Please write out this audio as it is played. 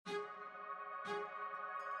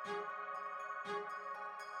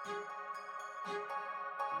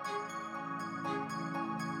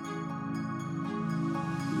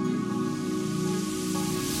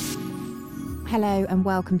Hello and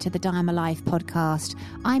welcome to the Dharma Life podcast.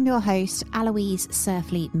 I'm your host, Aloise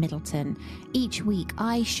Surfleet Middleton. Each week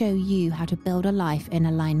I show you how to build a life in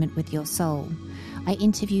alignment with your soul. I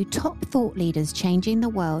interview top thought leaders changing the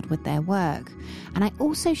world with their work. And I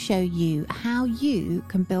also show you how you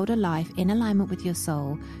can build a life in alignment with your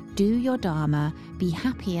soul, do your Dharma, be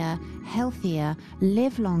happier, healthier,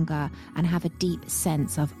 live longer, and have a deep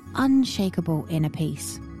sense of unshakable inner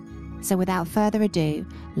peace. So without further ado,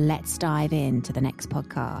 let's dive into the next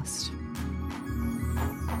podcast.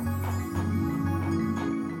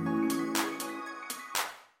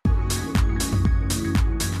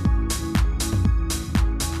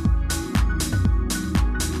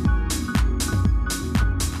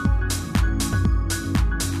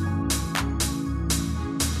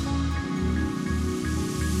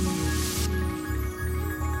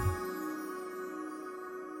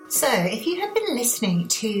 So, if you have been listening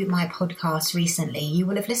to my podcast recently, you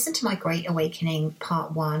will have listened to my Great Awakening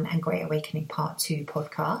Part 1 and Great Awakening Part 2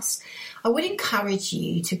 podcasts. I would encourage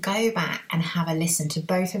you to go back and have a listen to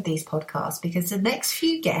both of these podcasts because the next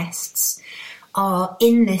few guests are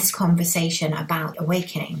in this conversation about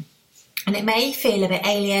awakening. And it may feel a bit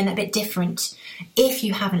alien, a bit different if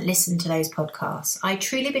you haven't listened to those podcasts. I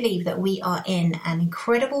truly believe that we are in an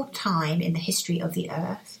incredible time in the history of the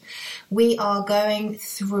earth. We are going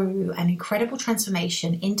through an incredible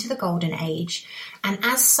transformation into the golden age. And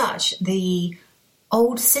as such, the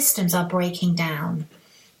old systems are breaking down.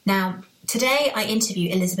 Now, today I interview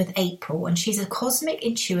Elizabeth April, and she's a cosmic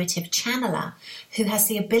intuitive channeler who has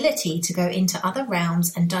the ability to go into other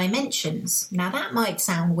realms and dimensions. Now, that might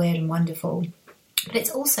sound weird and wonderful, but it's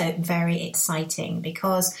also very exciting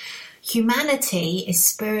because humanity is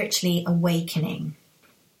spiritually awakening.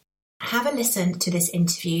 Have a listen to this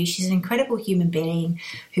interview. She's an incredible human being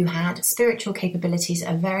who had spiritual capabilities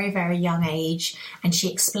at a very, very young age, and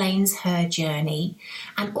she explains her journey.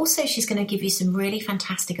 And also she's going to give you some really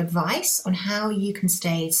fantastic advice on how you can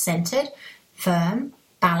stay centered, firm,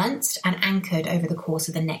 balanced, and anchored over the course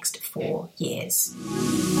of the next 4 years.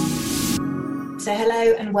 So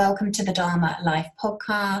hello and welcome to the Dharma Life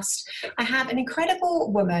podcast. I have an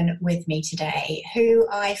incredible woman with me today who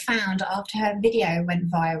I found after her video went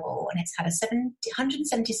viral, and it's had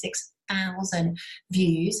 176,000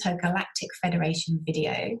 views, her Galactic Federation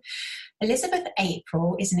video. Elizabeth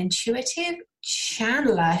April is an intuitive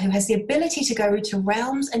channeler who has the ability to go to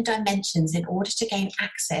realms and dimensions in order to gain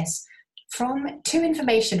access to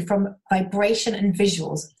information from vibration and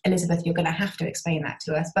visuals. Elizabeth, you're going to have to explain that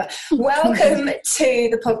to us, but welcome to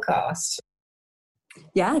the podcast.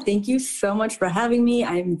 Yeah, thank you so much for having me.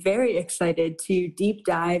 I'm very excited to deep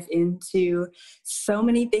dive into so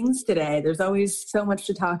many things today. There's always so much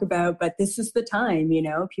to talk about, but this is the time,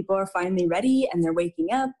 people are finally ready and they're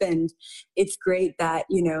waking up, and it's great that,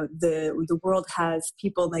 the world has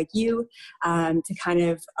people like you to kind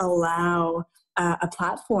of allow a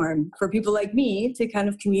platform for people like me to kind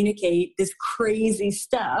of communicate this crazy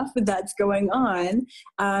stuff that's going on.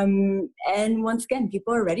 And once again,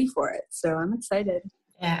 people are ready for it. So I'm excited.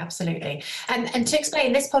 Yeah, absolutely. And to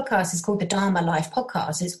explain, this podcast is called the Dharma Life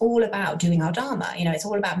podcast. It's all about doing our Dharma. It's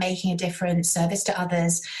all about making a difference, service to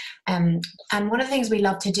others. And one of the things we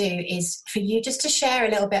love to do is for you just to share a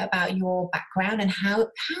little bit about your background and how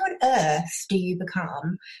on earth do you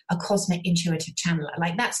become a cosmic intuitive channeler?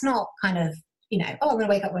 Like, that's not kind of, I'm going to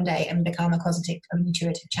wake up one day and become a cosmic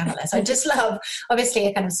intuitive channeler. So I just love, obviously,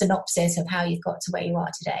 a kind of synopsis of how you've got to where you are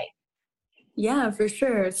today. Yeah, for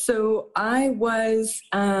sure. So I was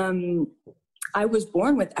born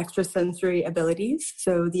with extrasensory abilities.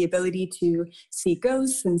 So the ability to see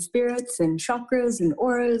ghosts and spirits and chakras and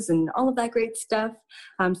auras and all of that great stuff.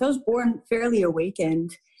 So I was born fairly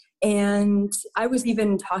awakened. And I was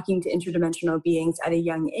even talking to interdimensional beings at a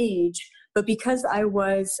young age. But because I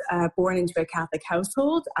was born into a Catholic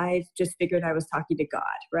household, I just figured I was talking to God,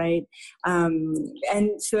 right?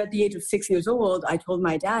 And so at the age of 6 years old, I told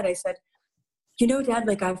my dad, I said, Dad,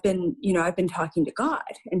 like I've been talking to God.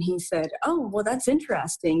 And he said, oh, well, that's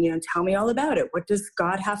interesting. Tell me all about it. What does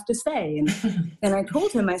God have to say? And I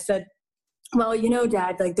told him, I said, well,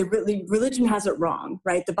 Dad, like the religion has it wrong,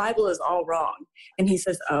 right? The Bible is all wrong. And he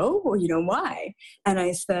says, oh, well, why? And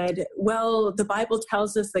I said, well, the Bible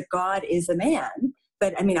tells us that God is a man.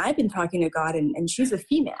 But I mean, I've been talking to God and she's a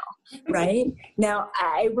female, right? Now,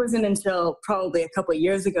 I wasn't until probably a couple of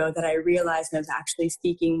years ago that I realized I was actually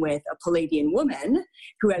speaking with a Palladian woman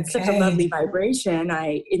who had such a lovely vibration.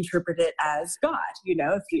 I interpret it as God.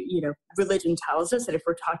 If religion tells us that if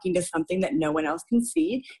we're talking to something that no one else can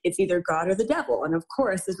see, it's either God or the devil. And of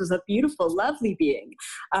course, this was a beautiful, lovely being.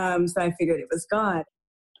 So I figured it was God.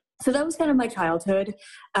 So that was kind of my childhood.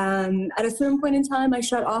 At a certain point in time, I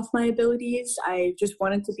shut off my abilities. I just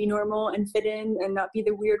wanted to be normal and fit in and not be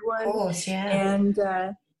the weird one. Of course,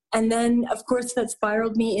 yeah. And then, of course, that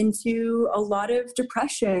spiraled me into a lot of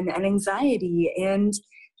depression and anxiety and,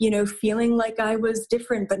 feeling like I was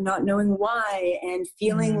different but not knowing why, and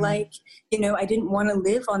feeling like, I didn't want to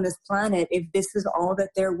live on this planet if this is all that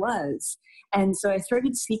there was. And so I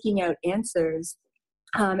started seeking out answers.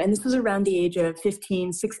 And this was around the age of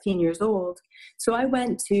 15, 16 years old. So I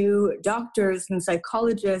went to doctors and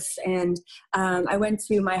psychologists, and I went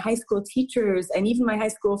to my high school teachers and even my high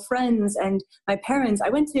school friends and my parents. I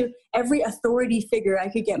went to every authority figure I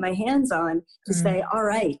could get my hands on to say, all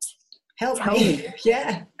right, tell me.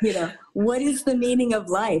 Yeah. What is the meaning of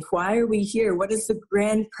life? Why are we here? What is the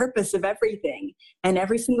grand purpose of everything? And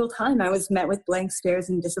every single time I was met with blank stares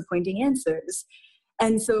and disappointing answers.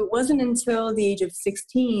 And so it wasn't until the age of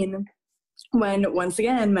 16 when, once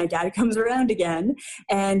again, my dad comes around again,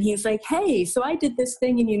 and he's like, hey, so I did this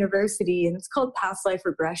thing in university, and it's called past life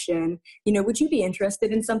regression. Would you be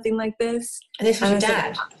interested in something like this? And this was your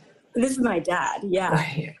dad? This is my dad, yeah.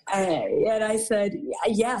 Right. And I said,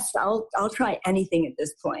 yes, I'll try anything at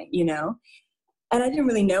this point, And I didn't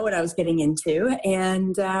really know what I was getting into.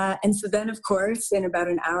 And so then, of course, in about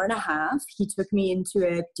an hour and a half, he took me into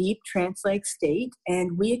a deep trance-like state,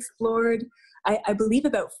 and we explored, I believe,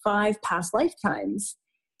 about 5 past lifetimes.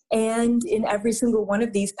 And in every single one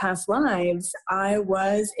of these past lives, I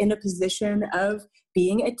was in a position of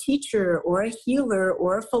being a teacher or a healer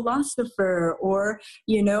or a philosopher or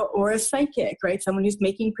a psychic, right? Someone who's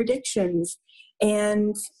making predictions.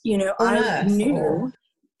 And, I knew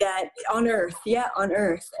that on Earth.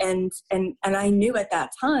 And I knew at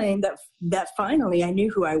that time that finally I knew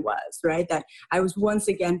who I was, right? That I was once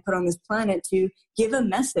again put on this planet to give a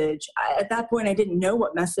message. At that point, I didn't know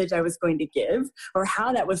what message I was going to give or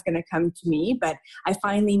how that was going to come to me, but I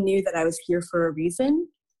finally knew that I was here for a reason.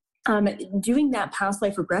 Doing that past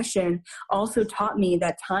life regression also taught me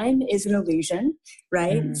that time is an illusion,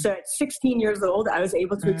 right? So at 16 years old, I was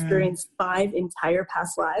able to experience 5 entire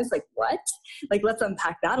past lives. Like, what? Like, let's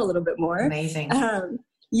unpack that a little bit more. Amazing.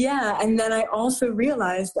 Yeah, and then I also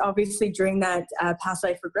realized, obviously, during that past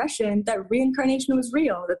life regression, that reincarnation was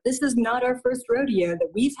real, that this is not our first rodeo,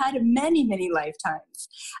 that we've had many, many lifetimes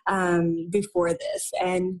before this.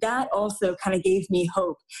 And that also kind of gave me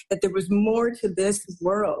hope that there was more to this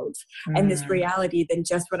world and this reality than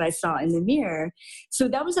just what I saw in the mirror. So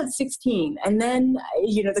that was at 16. And then,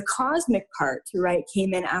 the cosmic part, right,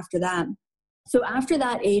 came in after that. So after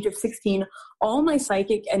that age of 16, all my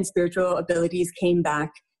psychic and spiritual abilities came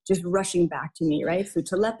back, just rushing back to me, right? So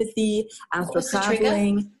telepathy, astral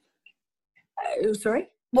traveling. Sorry?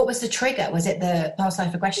 What was the trigger? Was it the past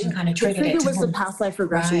life regression kind of triggered it? The trigger was the past life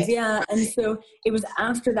regressions, right. Yeah. And so it was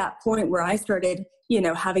after that point where I started,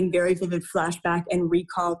 having very vivid flashback and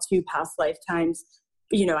recall to past lifetimes.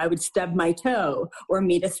 I would stub my toe or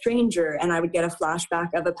meet a stranger, and I would get a flashback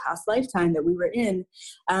of a past lifetime that we were in,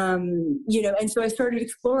 and so I started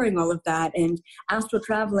exploring all of that, and astral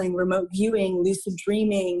traveling, remote viewing, lucid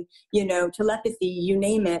dreaming, telepathy, you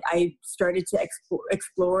name it. I started to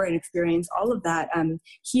explore and experience all of that,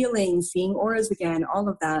 healing, seeing auras again, all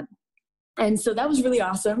of that. And so that was really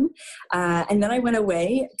awesome. And then I went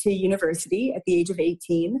away to university at the age of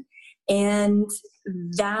 18. And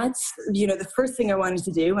that's, the first thing I wanted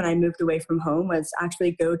to do when I moved away from home was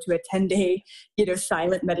actually go to a 10-day,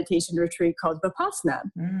 silent meditation retreat called Vipassana.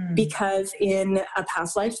 Because in a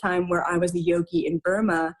past lifetime where I was a yogi in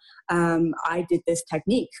Burma, I did this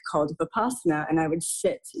technique called Vipassana, and I would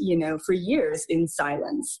sit, for years in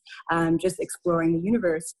silence, just exploring the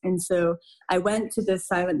universe. And so I went to this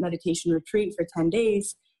silent meditation retreat for 10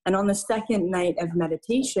 days. And on the second night of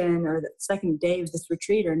meditation, or the second day of this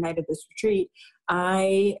retreat, or night of this retreat,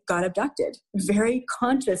 I got abducted very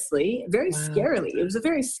consciously, very scarily. It was a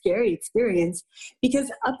very scary experience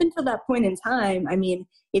because up until that point in time,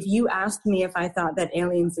 if you asked me if I thought that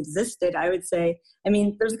aliens existed, I would say,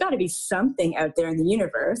 there's got to be something out there in the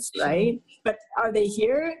universe, right? But are they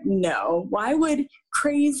here? No. Why would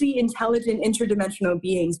crazy, intelligent, interdimensional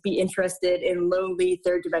beings be interested in lowly,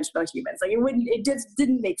 third-dimensional humans? It just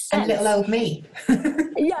didn't make sense. And little old me.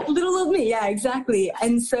 Yeah, little old me. Yeah, exactly.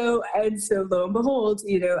 And so lo and behold,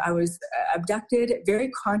 I was abducted very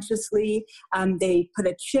consciously. They put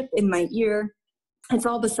a chip in my ear. It's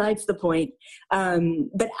all besides the point.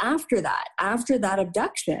 But after that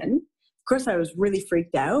abduction, of course, I was really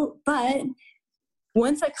freaked out. But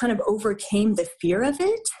once I kind of overcame the fear of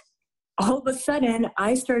it, all of a sudden,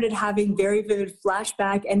 I started having very vivid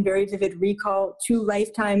flashback and very vivid recall to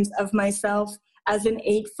lifetimes of myself as an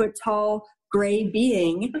 8-foot tall, gray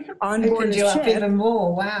being on board Opened a you up ship. even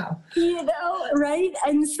more. Wow. You know, right?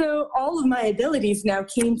 And so all of my abilities now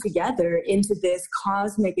came together into this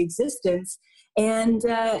cosmic existence. And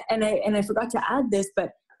I forgot to add this,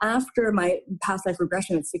 but after my past life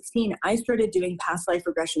regression at 16, I started doing past life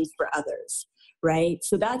regressions for others. Right.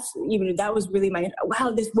 So that was really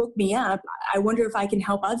wow, this woke me up. I wonder if I can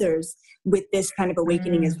help others with this kind of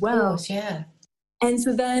awakening as well. Of course, yeah. And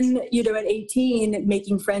so then, at 18,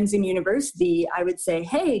 making friends in university, I would say,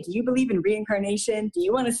 hey, do you believe in reincarnation? Do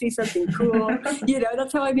you want to see something cool?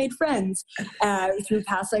 That's how I made friends through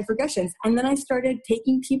past life regressions. And then I started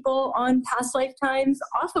taking people on past lifetimes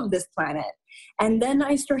off of this planet. And then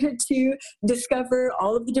I started to discover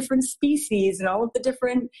all of the different species and all of the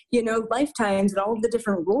different, lifetimes and all of the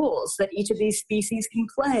different roles that each of these species can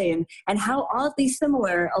play, and how oddly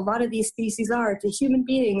similar a lot of these species are to human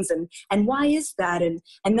beings, and why is that? And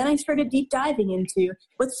then I started deep diving into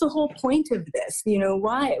what's the whole point of this?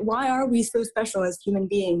 Why are we so special as human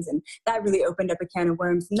beings? And that really opened up a can of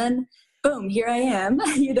worms. And then boom, here I am,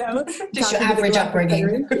 Just your average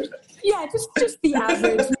upbringing. Yeah, just the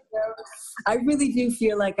average. I really do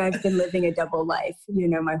feel like I've been living a double life,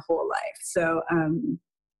 my whole life. So,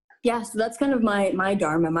 so that's kind of my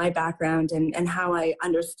dharma, my background, and how I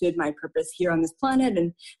understood my purpose here on this planet.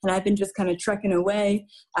 And I've been just kind of trekking away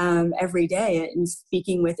every day and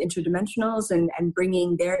speaking with interdimensionals and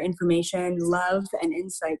bringing their information, love, and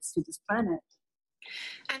insights to this planet.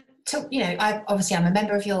 And so, I'm a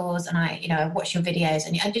member of yours, and I watch your videos,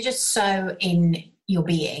 and you're just so in your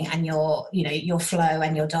being and your flow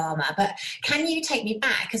and your dharma. But can you take me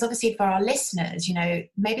back? Because obviously for our listeners,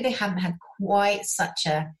 maybe they haven't had quite such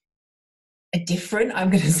a different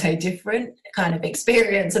kind of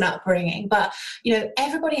experience and upbringing. But,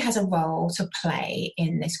 everybody has a role to play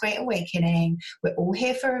in this great awakening. We're all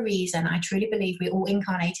here for a reason. I truly believe we're all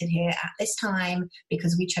incarnated here at this time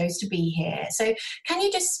because we chose to be here. So can you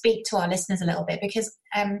just speak to our listeners a little bit? Because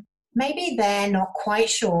maybe they're not quite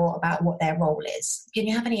sure about what their role is. Can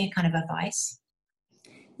you have any kind of advice?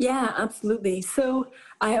 Yeah, absolutely. So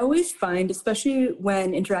I always find, especially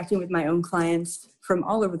when interacting with my own clients from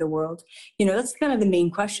all over the world, that's kind of the main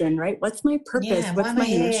question, right? What's my purpose? Yeah, what's my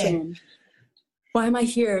mission? Why am I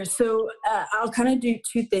here? So I'll kind of do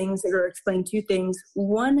two things or explain two things.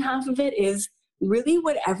 One half of it is really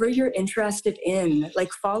whatever you're interested in,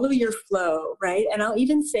 like follow your flow, right? And I'll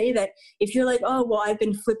even say that if you're like, oh, well, I've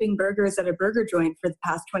been flipping burgers at a burger joint for the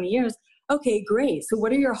past 20 years. Okay, great. So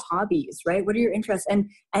what are your hobbies, right? What are your interests? And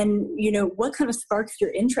what kind of sparks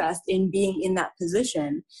your interest in being in that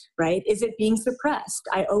position, right? Is it being suppressed?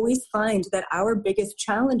 I always find that our biggest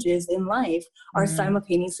challenges in life are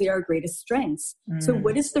simultaneously our greatest strengths. So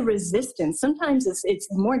what is the resistance? Sometimes it's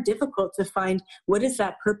more difficult to find what is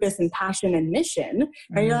that purpose and passion and mission,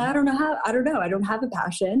 right? You're like, I don't know. I don't have a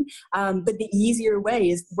passion. But the easier way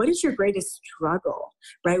is, what is your greatest struggle,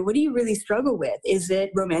 right? What do you really struggle with? Is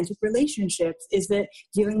it romantic relationships? Is it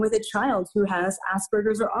dealing with a child who has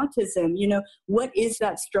Asperger's or autism? What is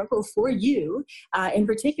that struggle for you in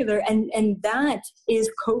particular? And that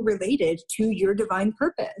is correlated to your divine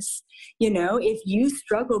purpose. If you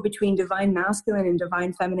struggle between divine masculine and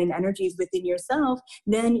divine feminine energies within yourself,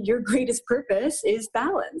 then your greatest purpose is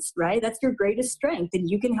balance, right? That's your greatest strength. And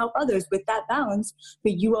you can help others with that balance,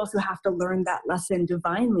 but you also have to learn that lesson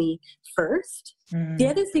divinely first. The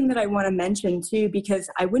other thing that I want to mention too, because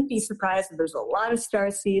I wouldn't be surprised if there's a lot of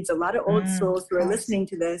star seeds, a lot of old souls who are listening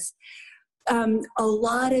to this. A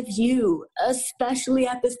lot of you, especially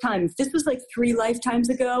at this time, if this was like 3 lifetimes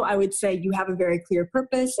ago, I would say you have a very clear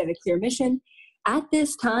purpose and a clear mission. At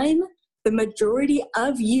this time, the majority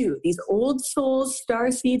of you, these old souls,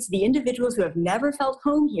 star seeds, the individuals who have never felt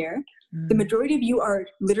home here, the majority of you are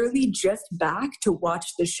literally just back to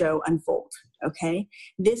watch the show unfold. Okay,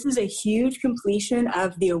 this is a huge completion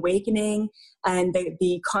of the awakening and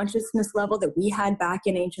the consciousness level that we had back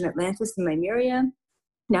in ancient Atlantis and Lemuria.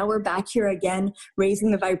 Now we're back here again,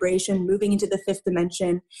 raising the vibration, moving into the 5th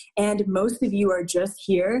dimension. And most of you are just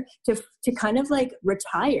here to kind of like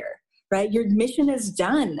retire. Right? Your mission is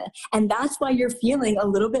done. And that's why you're feeling a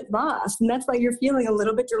little bit lost. And that's why you're feeling a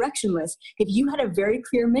little bit directionless. If you had a very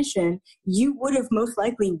clear mission, you would have most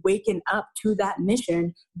likely waken up to that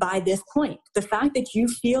mission by this point. The fact that you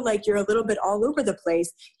feel like you're a little bit all over the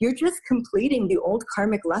place, you're just completing the old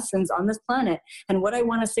karmic lessons on this planet. And what I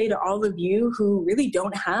want to say to all of you who really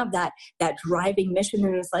don't have that driving mission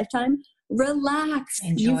in this lifetime, relax.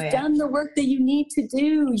 Enjoy You've it. done the work that you need to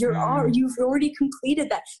do. You've already completed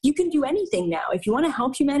that. You can do anything now. If you want to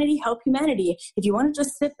help humanity, help humanity. If you want to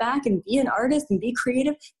just sit back and be an artist and be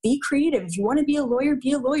creative, be creative. If you want to be a lawyer,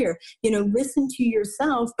 be a lawyer. Listen to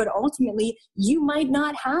yourself, but ultimately you might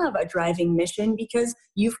not have a driving mission because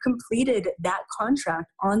you've completed that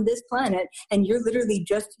contract on this planet and you're literally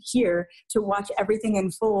just here to watch everything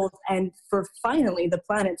unfold and for finally the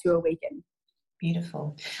planet to awaken.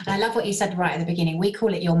 Beautiful. And I love what you said right at the beginning. We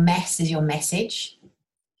call it your mess is your message.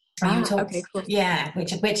 Okay, cool. Yeah,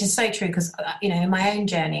 which is so true because in my own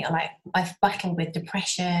journey, I've battled with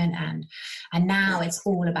depression and now it's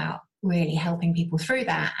all about really helping people through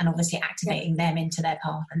that and obviously activating them into their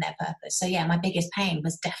path and their purpose. So yeah, my biggest pain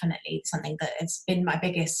was definitely something that has been my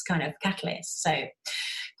biggest kind of catalyst. So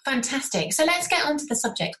fantastic. So let's get on to the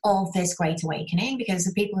subject of this Great Awakening, because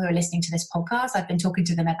the people who are listening to this podcast, I've been talking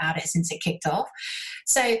to them about it since it kicked off.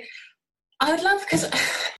 So I would love, because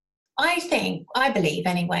I believe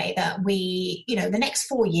anyway, that the next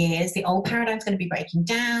 4 years, the old paradigm is going to be breaking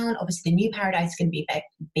down. Obviously, the new paradigm is going to be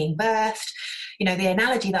being birthed. The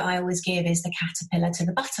analogy that I always give is the caterpillar to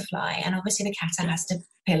the butterfly. And obviously, the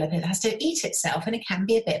caterpillar has to eat itself, and it can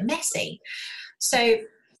be a bit messy. So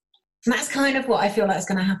that's kind of what I feel like is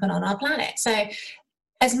going to happen on our planet. So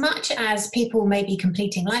as much as people may be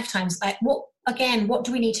completing lifetimes, what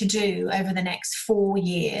do we need to do over the next 4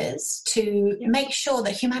 years to make sure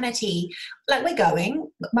that humanity, we're going,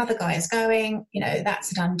 Mother Gaia's going,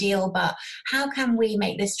 that's a done deal, but how can we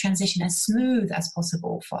make this transition as smooth as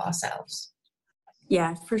possible for ourselves?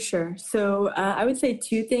 Yeah, for sure. So I would say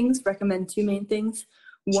recommend two main things.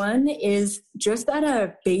 One is just at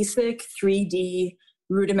a basic 3D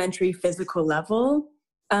rudimentary physical level,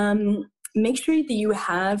 make sure that you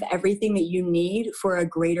have everything that you need for a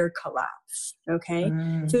greater collapse. Okay.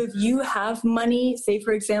 So if you have money, say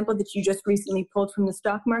for example, that you just recently pulled from the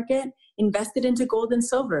stock market, invest it into gold and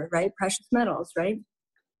silver, right? Precious metals, right?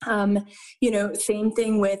 Same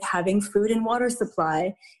thing with having food and water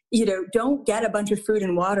supply. Don't get a bunch of food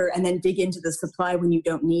and water and then dig into the supply when you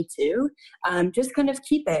don't need to. Just kind of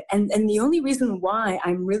keep it. And the only reason why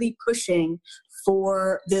I'm really pushing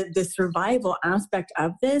for the survival aspect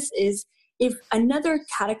of this is if another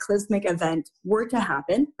cataclysmic event were to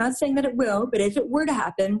happen, not saying that it will, but if it were to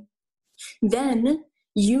happen, then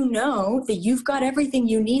you know that you've got everything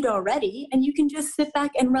you need already and you can just sit back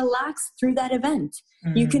and relax through that event.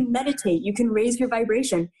 You can meditate, you can raise your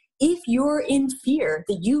vibration. If you're in fear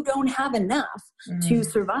that you don't have enough to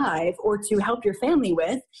survive or to help your family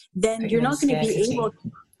with, then you're not going to be able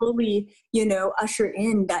to fully, usher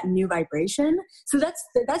in that new vibration. So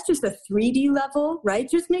that's just a 3D level, right?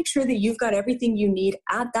 Just make sure that you've got everything you need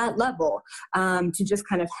at that level to just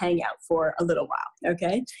kind of hang out for a little while.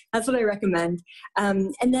 Okay. That's what I recommend.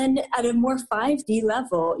 And then at a more 5D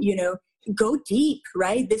level, go deep,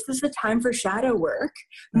 right? This is the time for shadow work.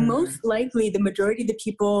 Most likely the majority of the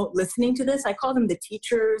people listening to this, I call them the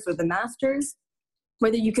teachers or the masters.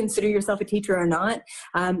 Whether you consider yourself a teacher or not,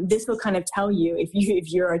 this will kind of tell you if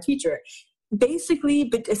you're a teacher. Basically,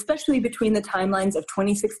 but especially between the timelines of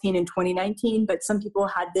 2016 and 2019, but some people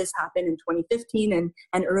had this happen in 2015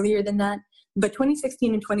 and earlier than that. But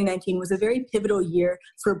 2016 and 2019 was a very pivotal year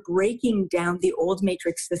for breaking down the old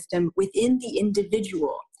matrix system within the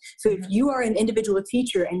individual. So if you are an individual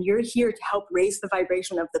teacher and you're here to help raise the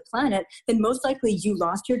vibration of the planet, then most likely you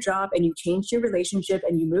lost your job and you changed your relationship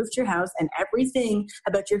and you moved your house and everything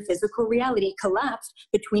about your physical reality collapsed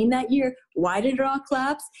between that year. Why did it all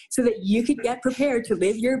collapse? So that you could get prepared to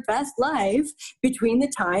live your best life between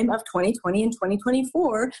the time of 2020 and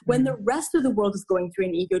 2024 when the rest of the world is going through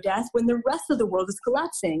an ego death, when the rest of the world is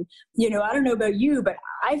collapsing. I don't know about you, but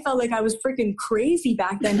I felt like I was freaking crazy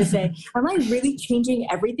back then to say, am I really changing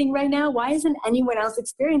everything right now? Why isn't anyone else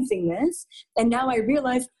experiencing this? And now I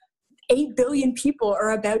realize 8 billion people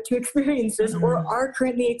are about to experience this or are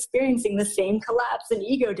currently experiencing the same collapse and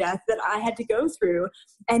ego death that I had to go through.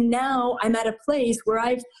 And now I'm at a place where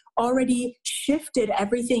I've already shifted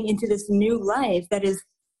everything into this new life that is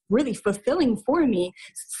really fulfilling for me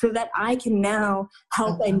so that I can now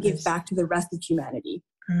help and give back to the rest of humanity.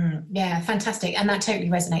 Yeah, fantastic. And that totally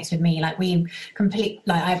resonates with me. I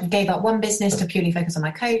gave up one business to purely focus on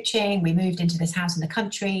my coaching. We moved into this house in the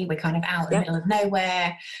country. We're kind of out in the middle of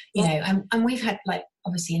nowhere, and we've had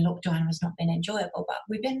obviously lockdown has not been enjoyable, but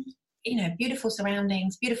we've been, beautiful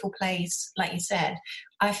surroundings, beautiful place. Like you said,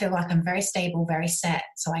 I feel like I'm very stable, very set,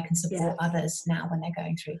 so I can support others now when they're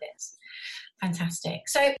going through this. Fantastic.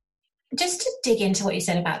 So just to dig into what you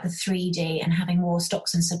said about the 3D and having more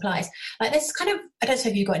stocks and supplies, like this kind of, I don't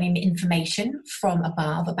know if you've got any information from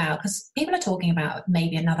above about, because people are talking about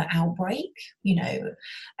maybe another outbreak,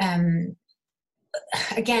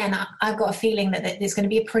 again, I've got a feeling that it's going to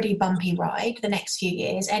be a pretty bumpy ride the next few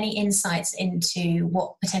years. Any insights into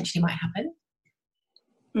what potentially might happen?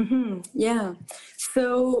 Yeah.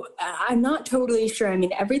 So I'm not totally sure. I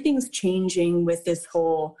mean, everything's changing with this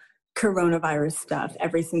whole coronavirus stuff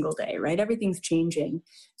every single day, right? Everything's changing.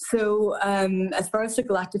 So as far as the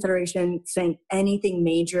Galactic Federation saying anything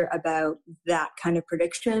major about that kind of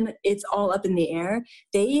prediction, it's all up in the air.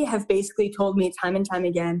 They have basically told me time and time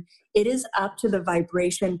again, it is up to the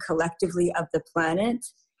vibration collectively of the planet.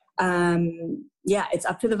 It's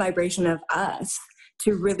up to the vibration of us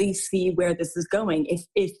to really see where this is going.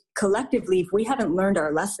 If collectively, if we haven't learned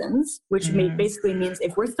our lessons, which basically means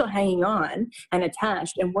if we're still hanging on and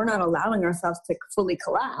attached and we're not allowing ourselves to fully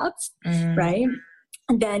collapse, right?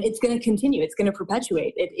 Then it's going to continue. It's going to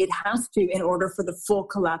perpetuate. It has to in order for the full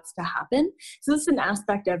collapse to happen. So that's an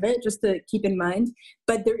aspect of it, just to keep in mind.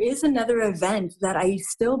 But there is another event that I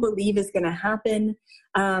still believe is going to happen.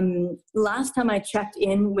 Last time I checked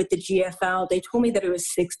in with the GFL, they told me that it was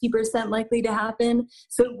 60% likely to happen.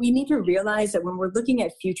 So we need to realize that when we're looking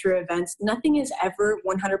at future events, nothing is ever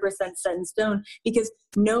 100% set in stone, because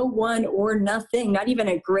no one or nothing, not even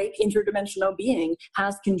a great interdimensional being,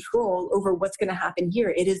 has control over what's going to happen here.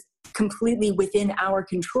 It is completely within our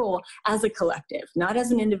control as a collective, not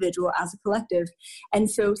as an individual, as a collective. And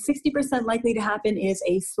so 60% likely to happen is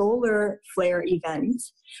a solar flare event.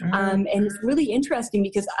 And it's really interesting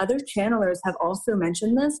because other channelers have also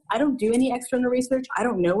mentioned this. I don't do any external research. I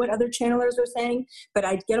don't know what other channelers are saying, but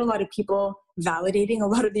I get a lot of people validating a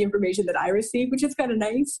lot of the information that I receive, which is kind of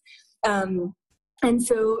nice. And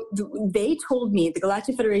so they told me, the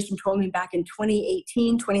Galactic Federation told me back in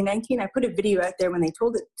 2018, 2019, I put a video out there when they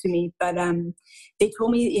told it to me, but they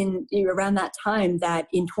told me in around that time that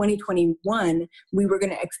in 2021, we were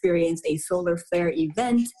going to experience a solar flare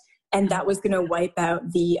event, and that was going to wipe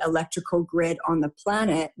out the electrical grid on the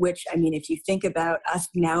planet, which, I mean, if you think about us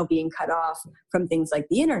now being cut off from things like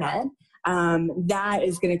the internet, that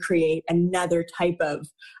is going to create another type of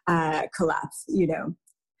collapse,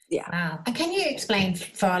 Yeah. Wow. And can you explain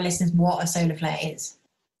for our listeners what a solar flare is?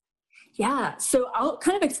 Yeah. So I'll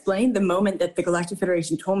kind of explain the moment that the Galactic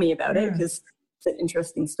Federation told me about it, because it's an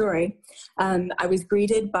interesting story. I was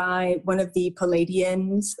greeted by one of the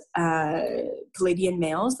Palladian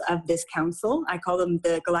males of this council. I call them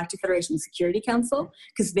the Galactic Federation Security Council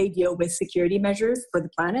because they deal with security measures for the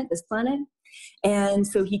planet, this planet. And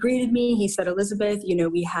so he greeted me. He said, Elizabeth,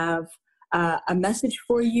 we have a message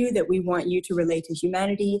for you that we want you to relay to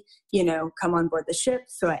humanity, come on board the ship.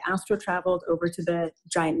 So I astral traveled over to the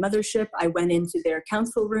giant mothership. I went into their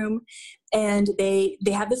council room, and they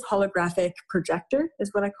have this holographic projector is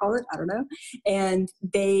what I call it. I don't know. And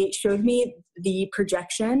they showed me the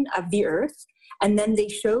projection of the Earth. And then they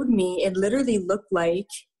showed me, it literally looked like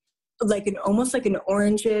almost like an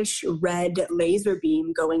orangish red laser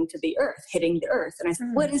beam going to the Earth, hitting the Earth. And I said,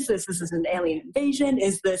 what is this? Is this an alien invasion?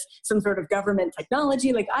 Is this some sort of government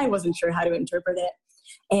technology? I wasn't sure how to interpret it.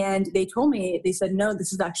 And they told me, they said, no,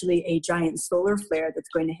 this is actually a giant solar flare that's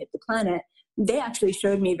going to hit the planet. They actually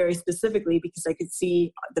showed me very specifically, because I could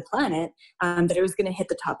see the planet, that it was going to hit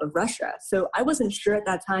the top of Russia. So I wasn't sure at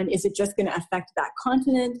that time, is it just going to affect that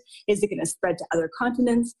continent? Is it going to spread to other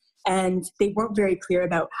continents? And they weren't very clear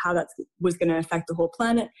about how that was going to affect the whole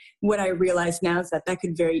planet. What I realize now is that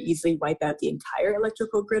could very easily wipe out the entire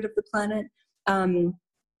electrical grid of the planet.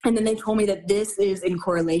 And then they told me that this is in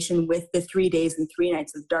correlation with the 3 days and 3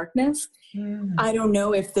 nights of darkness. I don't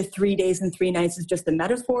know if the 3 days and 3 nights is just a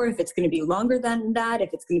metaphor, if it's going to be longer than that,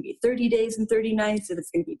 if it's going to be 30 days and 30 nights, if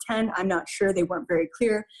it's going to be 10. I'm not sure. They weren't very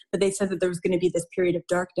clear. But they said that there was going to be this period of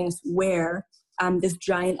darkness where this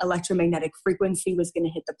giant electromagnetic frequency was going to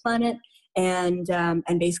hit the planet and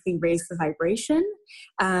basically raise the vibration.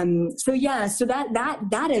 So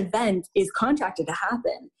that event is contracted to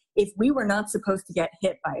happen. If we were not supposed to get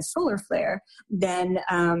hit by a solar flare, then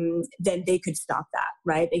they could stop that,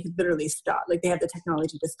 right? They could literally stop. They have the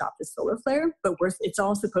technology to stop the solar flare, but it's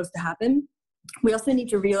all supposed to happen. We also need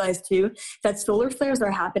to realize, too, that solar flares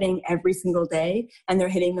are happening every single day, and they're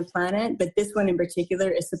hitting the planet. But this one in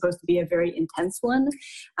particular is supposed to be a very intense one.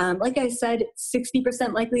 Like I said,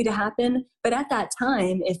 60% likely to happen. But at that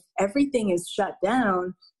time, if everything is shut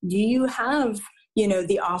down, do you have,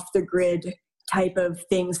 the off-the-grid type of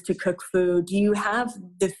things to cook food? Do you have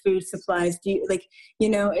the food supplies? Do you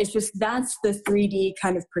it's just, that's the 3D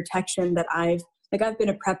kind of protection that I've Like, I've been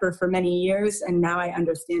a prepper for many years, and now I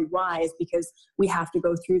understand why, is because we have to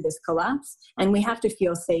go through this collapse and we have to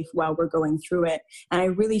feel safe while we're going through it. And I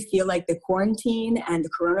really feel like the quarantine and the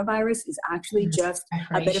coronavirus is actually just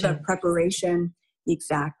a bit of a preparation.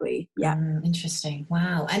 Exactly. Yeah. Interesting.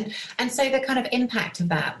 Wow. And so the kind of impact of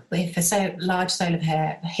that, if a so large solar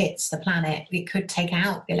flare hits the planet, it could take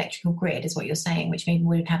out the electrical grid, is what you're saying, which means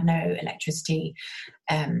we would have no electricity.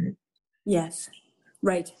 Yes.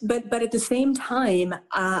 Right. But at the same time,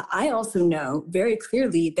 I also know very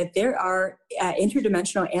clearly that there are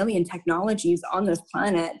interdimensional alien technologies on this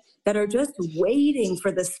planet that are just waiting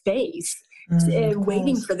for the space,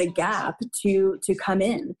 waiting for the gap to come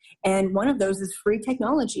in. And one of those is free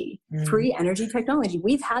technology, free energy technology.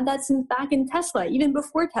 We've had that since back in Tesla. Even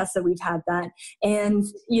before Tesla, we've had that. And,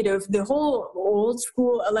 you know, if the whole old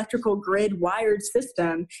school electrical grid wired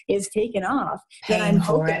system is taken off, then I'm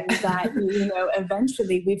hoping that, you know,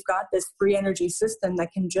 eventually we've got this free energy system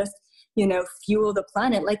that can just, you know, fuel the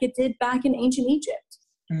planet like it did back in ancient Egypt.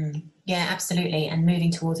 Yeah, absolutely. And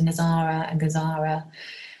moving towards Nazara and Gazara,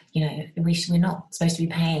 you know, we're not supposed to be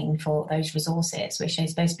paying for those resources. We're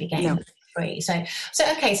supposed to be getting them free. So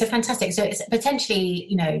okay, so fantastic. So it's potentially,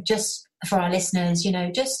 you know, just for our listeners, you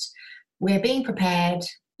know, just we're being prepared.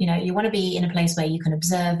 You know, you want to be in a place where you can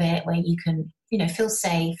observe it, where you can, you know, feel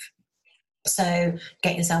safe. So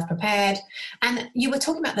get yourself prepared. And you were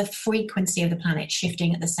talking about the frequency of the planet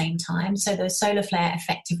shifting at the same time. So the solar flare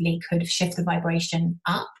effectively could shift the vibration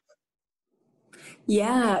up.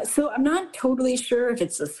 Yeah, so I'm not totally sure if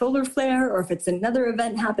it's a solar flare or if it's another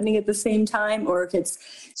event happening at the same time or if it's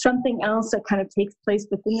something else that kind of takes place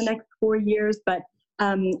within the next 4 years. But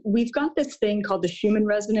we've got this thing called the Schumann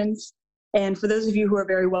resonance. And for those of you who are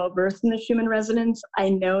very well versed in the Schumann resonance, I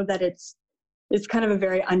know that it's kind of a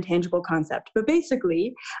very untangible concept. But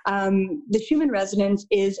basically, the Schumann resonance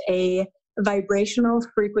is a vibrational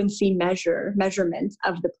frequency measurement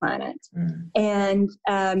of the planet. And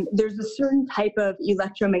there's a certain type of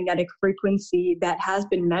electromagnetic frequency that has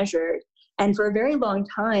been measured. And for a very long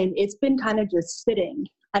time, it's been kind of just sitting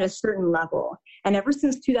at a certain level. And ever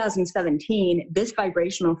since 2017, this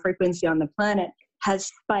vibrational frequency on the planet has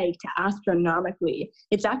spiked astronomically.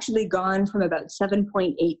 It's actually gone from about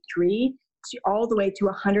 7.83 all the way to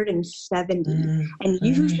 170. And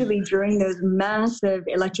usually during those massive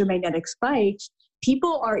electromagnetic spikes,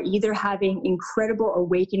 people are either having incredible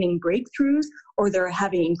awakening breakthroughs or they're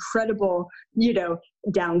having incredible, you know,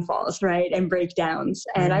 downfalls, right? And breakdowns.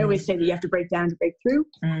 And I always say that you have to break down to break through.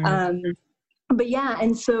 But yeah,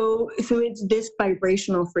 and so it's this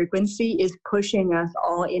vibrational frequency is pushing us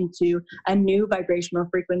all into a new vibrational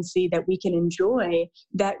frequency that we can enjoy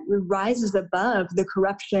that rises above the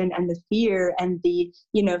corruption and the fear and the,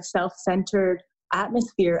 you know, self-centered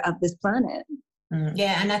atmosphere of this planet.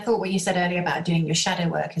 Yeah, and I thought what you said earlier about doing your shadow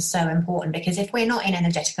work is so important, because if we're not in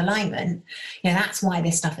energetic alignment, you know, that's why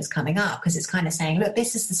this stuff is coming up, because it's kind of saying, look,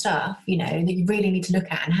 this is the stuff, you know, that you really need to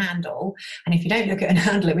look at and handle. And if you don't look at and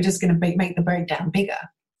handle it, we're just going to make the breakdown bigger.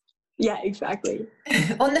 Yeah, exactly.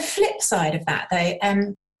 On the flip side of that,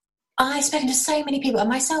 though, I've spoken to so many people, and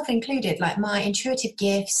myself included, like my intuitive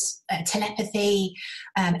gifts, telepathy,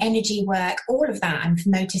 energy work, all of that I'm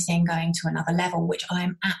noticing going to another level, which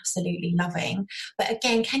I'm absolutely loving. But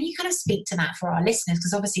again, can you kind of speak to that for our listeners?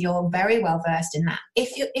 Because obviously you're very well versed in that.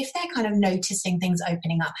 If they're kind of noticing things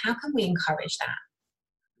opening up, how can we encourage that?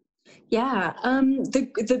 Yeah,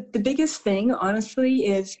 the biggest thing, honestly,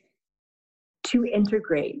 is to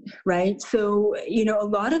integrate, right? So, you know, a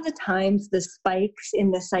lot of the times the spikes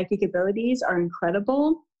in the psychic abilities are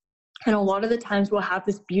incredible. And a lot of the times we'll have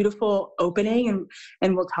this beautiful opening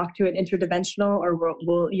and we'll talk to an interdimensional, or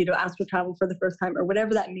we'll you know, astral travel for the first time, or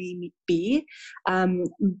whatever that may be.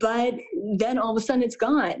 But then all of a sudden it's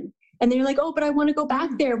gone. And then you're like, oh, but I want to go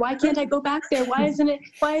back there. Why can't I go back there? Why isn't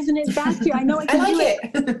it back here? I know I can do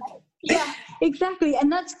it. Yeah, exactly.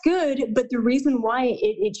 And that's good. But the reason why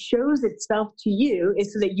it shows itself to you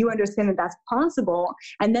is so that you understand that that's possible.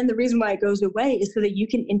 And then the reason why it goes away is so that you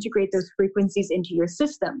can integrate those frequencies into your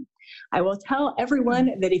system. I will tell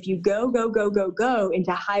everyone that if you go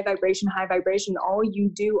into high vibration, all you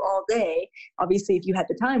do all day, obviously if you had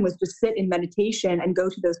the time, was just sit in meditation and go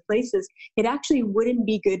to those places, it actually wouldn't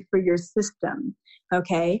be good for your system.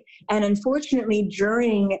 Okay. And unfortunately,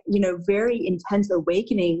 during, you know, very intense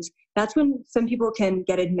awakenings, that's when some people can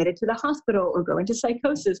get admitted to the hospital or go into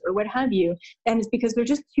psychosis or what have you. And it's because they're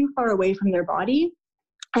just too far away from their body.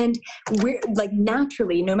 And we're like,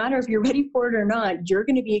 naturally, no matter if you're ready for it or not, you're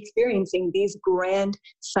going to be experiencing these grand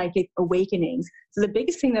psychic awakenings. So the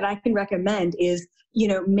biggest thing that I can recommend is, you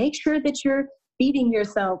know, make sure that you're feeding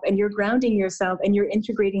yourself and you're grounding yourself and you're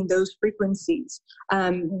integrating those frequencies.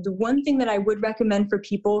 The one thing that I would recommend for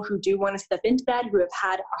people who do want to step into that, who have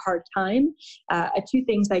had a hard time, two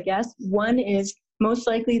things, I guess. One is most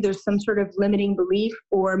likely there's some sort of limiting belief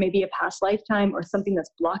or maybe a past lifetime or something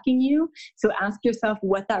that's blocking you. So ask yourself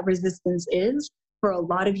what that resistance is. For a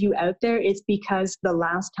lot of you out there, it's because the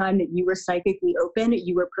last time that you were psychically open,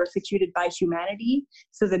 you were persecuted by humanity.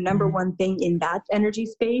 So the number one thing in that energy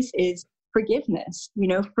space is forgiveness,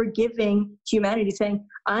 forgiving humanity, saying,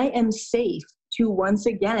 I am safe to once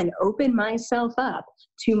again open myself up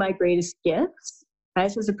to my greatest gifts.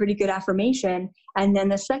 This is a pretty good affirmation. And then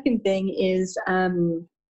the second thing is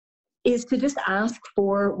to just ask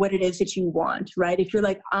for what it is that you want, right? If you're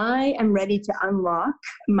like, I am ready to unlock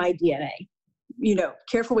my DNA,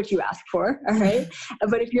 careful what you ask for, all right?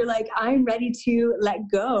 But if you're like, I'm ready to let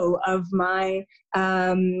go of my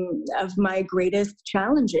greatest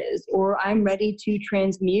challenges, or I'm ready to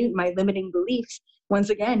transmute my limiting beliefs, once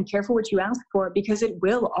again, careful what you ask for, because it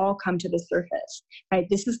will all come to the surface, right?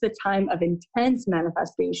 This is the time of intense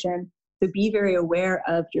manifestation. So be very aware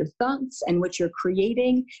of your thoughts and what you're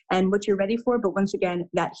creating and what you're ready for. But once again,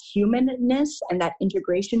 that humanness and that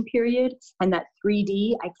integration period and that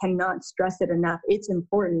 3D, I cannot stress it enough. It's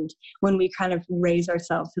important when we kind of raise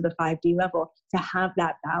ourselves to the 5D level to have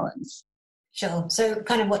that balance. Sure. So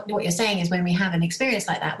kind of what you're saying is when we have an experience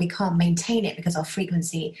like that, we can't maintain it because our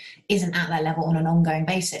frequency isn't at that level on an ongoing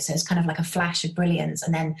basis. So it's kind of like a flash of brilliance,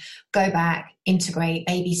 and then go back, integrate,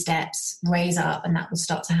 baby steps, raise up, and that will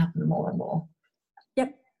start to happen more and more.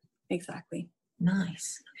 Yep, exactly.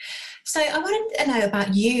 Nice. So I wanted to know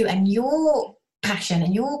about you and your passion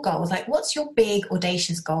and your goals. Like, what's your big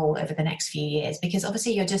audacious goal over the next few years? Because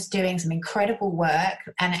obviously you're just doing some incredible work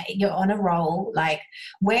and you're on a roll. Like,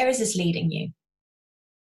 where is this leading you?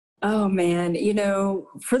 Oh man,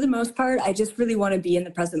 for the most part, I just really want to be in the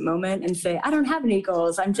present moment and say, I don't have any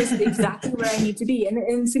goals. I'm just exactly where I need to be. And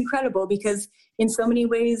it's incredible because in so many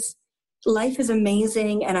ways, life is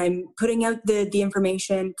amazing, and I'm putting out the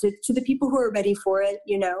information to the people who are ready for it,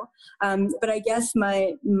 But I guess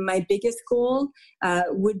my biggest goal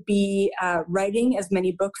would be writing as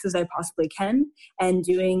many books as I possibly can and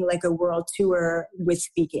doing like a world tour with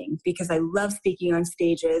speaking, because I love speaking on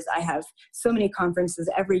stages. I have so many conferences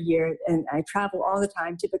every year, and I travel all the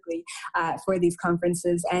time typically for these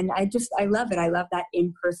conferences. And I love it. I love that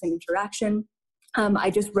in-person interaction.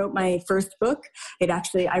 I just wrote my first book.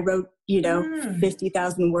 I wrote,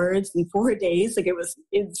 50,000 words in 4 days. Like it's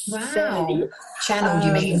insanity. Wow. Channeled,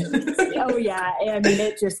 you mean? Oh yeah. I mean,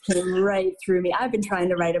 it just came right through me. I've been trying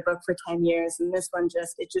to write a book for 10 years, and this one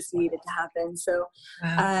just needed to happen. So,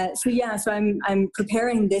 wow. So I'm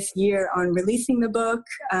preparing this year on releasing the book.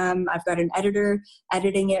 I've got an editor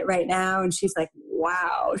editing it right now, and she's like,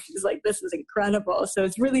 wow. She's like, this is incredible. So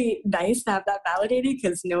it's really nice to have that validated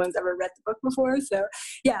because no one's ever read the book before. So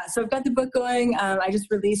yeah, so I've got the book going. I just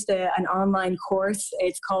released an online course.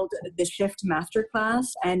 It's called the Shift Masterclass,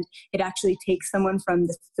 and it actually takes someone from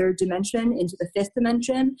the third dimension into the fifth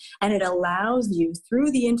dimension, and it allows you, through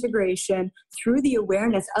the integration, through the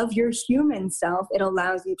awareness of your human self, it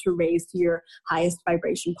allows you to raise to your highest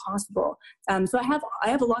vibration possible. So I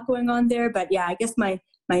have a lot going on there, but yeah, I guess my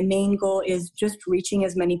main goal is just reaching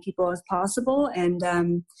as many people as possible, and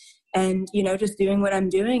just doing what I'm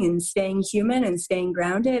doing and staying human and staying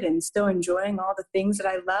grounded and still enjoying all the things that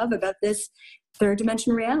I love about this third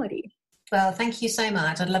dimension reality. Well, thank you so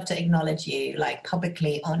much. I'd love to acknowledge you, like,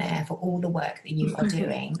 publicly on air for all the work that you are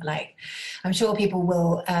doing. Like, I'm sure people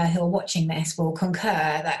will, who are watching this, will concur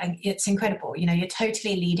that it's incredible. You're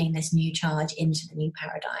totally leading this new charge into the new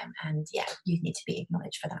paradigm, and yeah, you need to be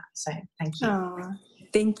acknowledged for that. So thank you. Oh,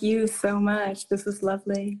 thank you so much. This was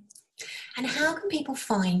lovely. And how can people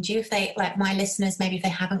find you if they, like my listeners, maybe if they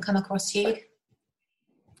haven't come across you?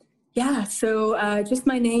 Yeah, so just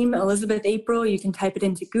my name, Elizabeth April. You can type it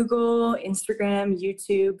into Google, Instagram,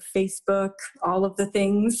 YouTube, Facebook, all of the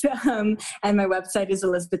things. And my website is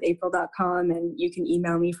elizabethapril.com, and you can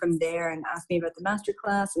email me from there and ask me about the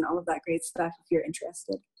masterclass and all of that great stuff if you're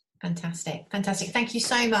interested. Fantastic. Thank you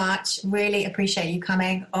so much. Really appreciate you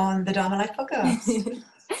coming on the Dharma Life podcast.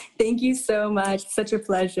 Thank you so much. Such a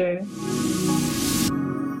pleasure.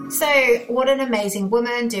 So what an amazing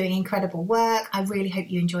woman doing incredible work. I really hope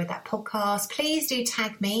you enjoyed that podcast. Please do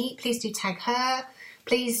tag me. Please do tag her.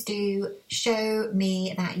 Please do show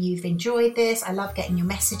me that you've enjoyed this. I love getting your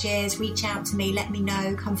messages. Reach out to me. Let me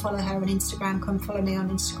know. Come follow her on Instagram. Come follow me on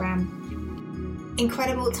Instagram.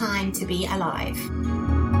 Incredible time to be alive.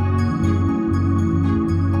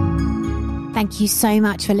 Thank you so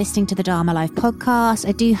much for listening to the Dharma Life podcast.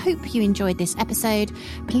 I do hope you enjoyed this episode.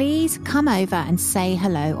 Please come over and say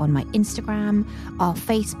hello on my Instagram, our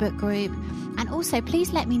Facebook group, and also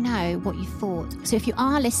please let me know what you thought. So if you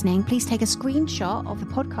are listening, please take a screenshot of the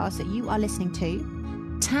podcast that you are listening to.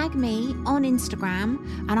 Tag me on Instagram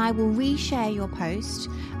and I will reshare your post,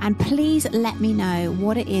 and please let me know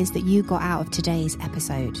what it is that you got out of today's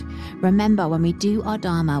episode. Remember, when we do our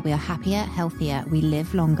Dharma, we are happier, healthier, we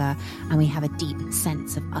live longer, and we have a deep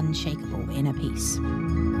sense of unshakable inner peace.